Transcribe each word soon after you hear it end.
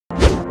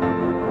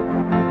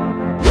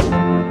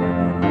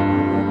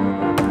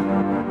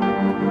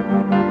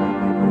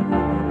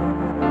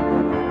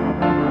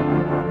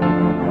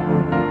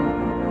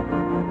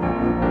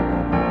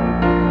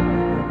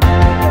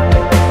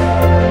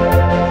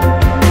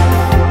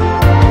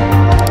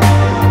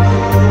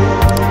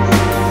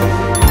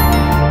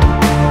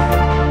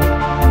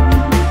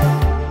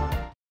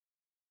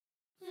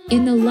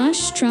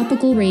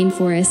tropical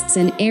rainforests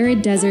and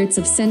arid deserts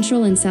of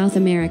Central and South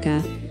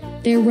America,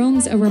 there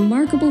roams a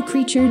remarkable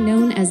creature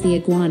known as the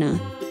iguana.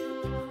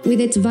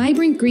 With its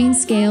vibrant green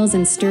scales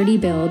and sturdy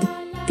build,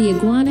 the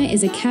iguana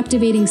is a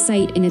captivating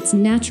sight in its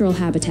natural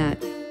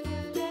habitat.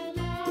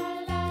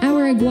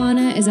 Our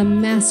iguana is a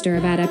master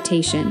of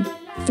adaptation,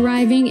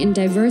 thriving in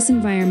diverse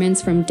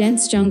environments from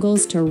dense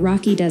jungles to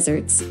rocky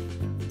deserts.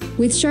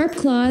 With sharp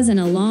claws and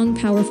a long,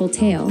 powerful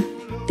tail,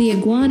 the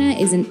iguana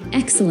is an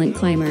excellent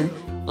climber,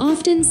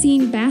 often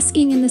seen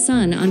basking in the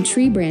sun on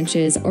tree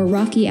branches or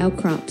rocky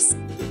outcrops.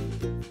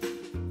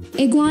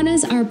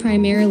 Iguanas are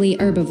primarily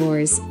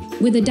herbivores,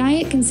 with a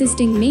diet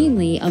consisting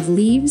mainly of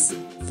leaves,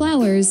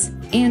 flowers,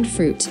 and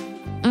fruit.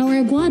 Our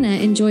iguana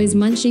enjoys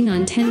munching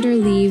on tender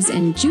leaves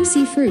and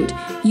juicy fruit,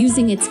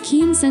 using its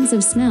keen sense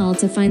of smell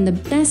to find the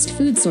best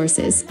food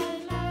sources.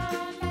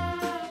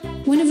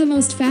 One of the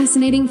most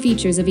fascinating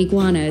features of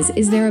iguanas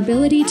is their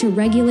ability to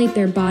regulate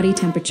their body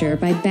temperature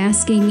by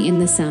basking in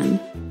the sun.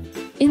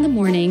 In the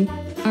morning,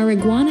 our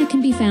iguana can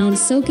be found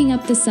soaking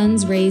up the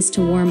sun's rays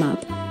to warm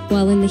up,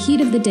 while in the heat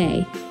of the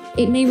day,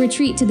 it may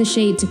retreat to the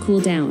shade to cool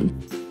down.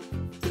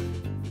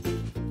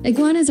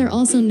 Iguanas are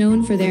also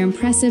known for their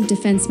impressive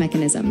defense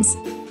mechanisms.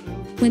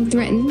 When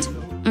threatened,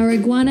 our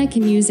iguana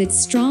can use its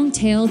strong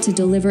tail to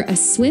deliver a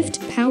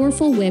swift,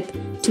 powerful whip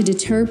to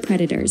deter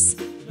predators.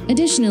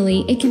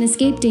 Additionally, it can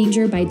escape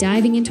danger by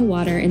diving into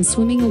water and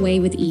swimming away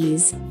with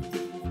ease.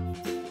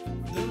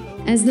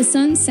 As the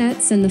sun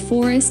sets and the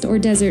forest or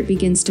desert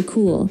begins to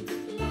cool,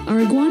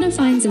 our iguana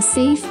finds a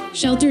safe,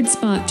 sheltered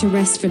spot to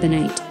rest for the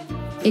night.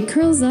 It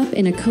curls up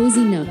in a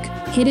cozy nook,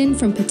 hidden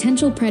from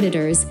potential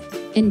predators,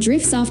 and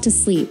drifts off to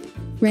sleep,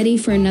 ready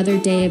for another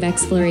day of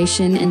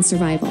exploration and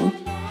survival.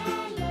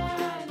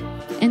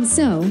 And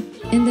so,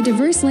 in the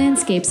diverse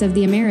landscapes of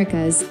the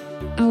Americas,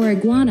 our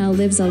iguana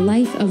lives a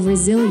life of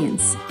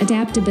resilience,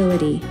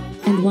 adaptability,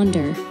 and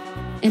wonder,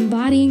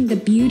 embodying the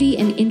beauty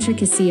and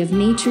intricacy of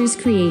nature's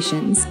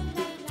creations.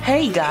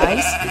 Hey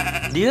guys,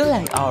 do you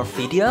like our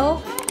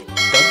video?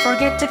 Don't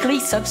forget to click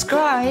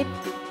subscribe!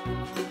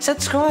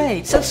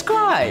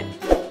 Subscribe!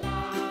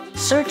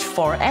 Search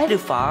for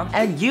EduFam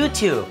and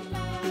YouTube.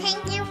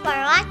 Thank you for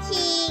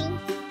watching.